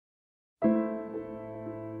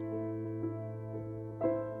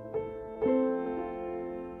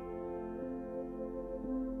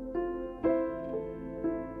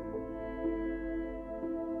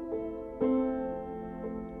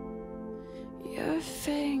Your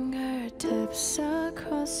fingertips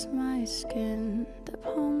across my skin, the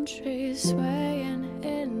palm trees swaying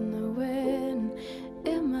in the wind.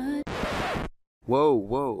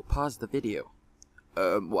 Whoa, pause the video.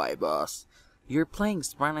 Why, boss? You're playing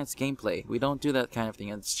Smart Knight's gameplay. We don't do that kind of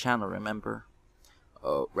thing on this channel, remember?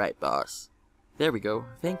 Oh, right, boss. There we go,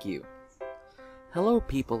 thank you. Hello,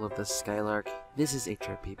 people of the Skylark. This is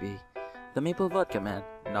Hrpb, the Maple Vodka Man.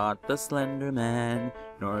 Not the Slender Man,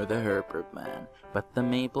 nor the Hrpb Man, but the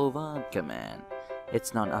Maple Vodka Man.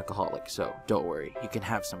 It's non-alcoholic, so don't worry, you can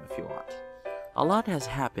have some if you want. A lot has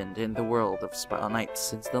happened in the world of Spy Knights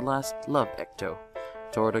since the last LoveEcto.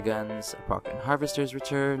 Tortaguns, Apocalypse and Harvester's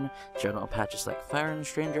return, general patches like Fire and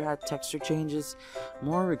Stranger hat texture changes,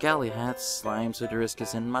 more regalia hats, slimes,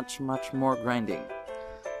 Odoricus, and much more grinding.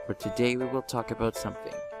 But today we will talk about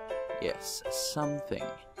something. Yes, something.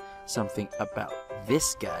 Something about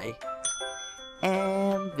this guy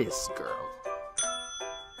and this girl.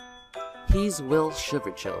 He's Will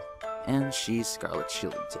Scarlett, and she's Scarlett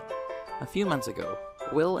Shillington. A few months ago,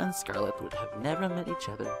 Will and Scarlett would have never met each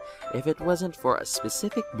other if it wasn't for a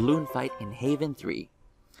specific balloon fight in Haven 3.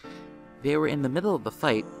 They were in the middle of the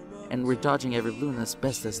fight, and were dodging every balloon as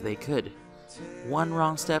best as they could. One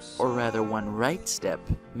wrong step, or rather one right step,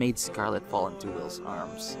 made Scarlett fall into Will's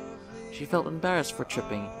arms. She felt embarrassed for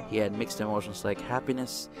tripping. He had mixed emotions like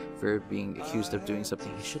happiness for being accused of doing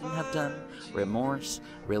something he shouldn't have done, remorse,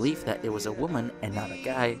 relief that it was a woman and not a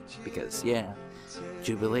guy, because yeah,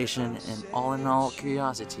 jubilation, and all in all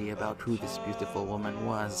curiosity about who this beautiful woman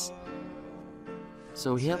was.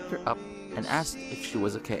 So he helped her up and asked if she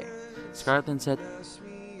was okay. Scarlett then said,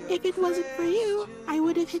 "If it wasn't for you, I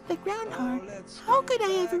would have hit the ground hard. How could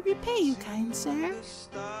I ever repay you, kind sir?"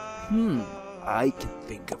 I can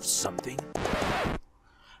think of something.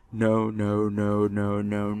 No.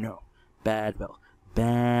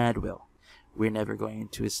 Bad Will. We're never going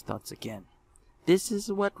into his thoughts again. This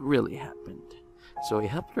is what really happened. So he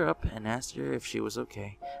helped her up and asked her if she was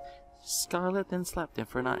okay. Scarlett then slapped him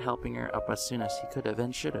for not helping her up as soon as he could have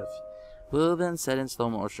and should have. Will then said in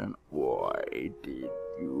slow motion, "Why did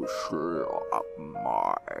you slap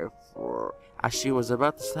my foot?" As she was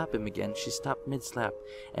about to slap him again, she stopped mid-slap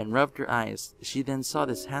and rubbed her eyes. She then saw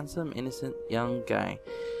this handsome, innocent young guy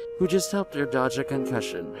who just helped her dodge a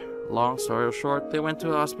concussion. Long story short, they went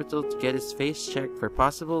to a hospital to get his face checked for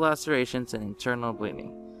possible lacerations and internal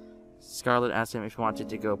bleeding. Scarlett asked him if he wanted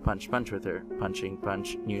to go punch with her. Punch,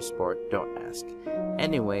 new sport, don't ask.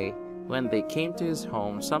 Anyway, when they came to his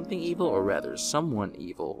home, something evil, or rather someone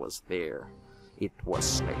evil, was there. It was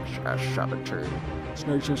Snakes as 17.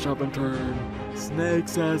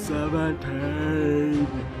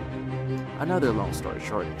 Another long story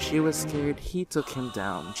short, she was scared, he took him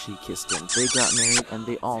down, she kissed him, they got married, and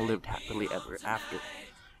they all lived happily ever after.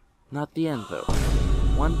 Not the end though.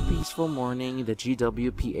 One peaceful morning, the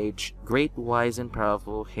GWPH, great, wise, and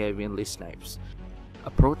powerful Heavenly Snipes,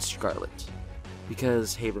 approached Scarlett.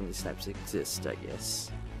 Because Heavenly Snipes exist, I guess.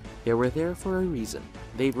 They were there for a reason.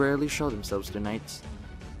 They rarely show themselves to Knights,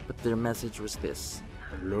 but their message was this.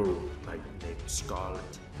 "Hello, my name's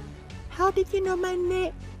Scarlett. How did you know my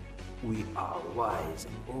name? We are wise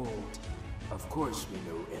and old. Of course we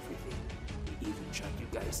know everything. We even shut you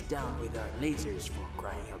guys down with our lasers for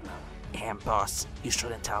crying out loud." Damn, boss, you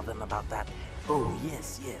shouldn't tell them about that. "Oh,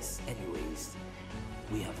 yes. Anyways,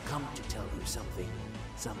 we have come to tell you something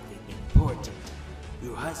important.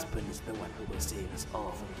 Your husband is the one who will save us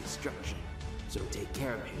all from destruction, so take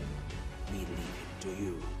care of him. We leave him to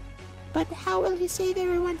you." But how will he save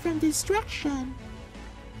everyone from destruction?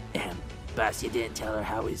 Boss, you didn't tell her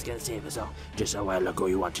how he's gonna save us all. Just a while ago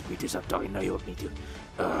you wanted me to stop talking, now you want me to.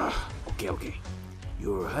 Okay.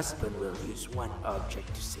 Your husband will use one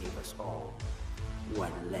object to save us all.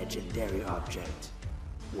 One legendary object.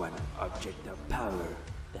 One object of power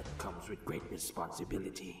that comes with great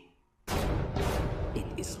responsibility. It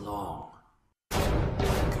is long,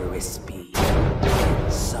 crispy,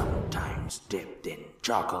 and sometimes dipped in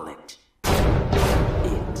chocolate.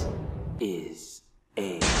 It is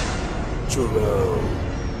a churro.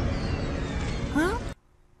 Huh?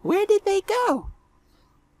 Where did they go?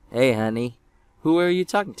 Hey, honey, who are you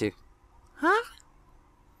talking to? Huh?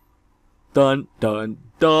 Dun.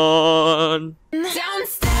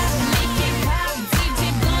 Downstairs.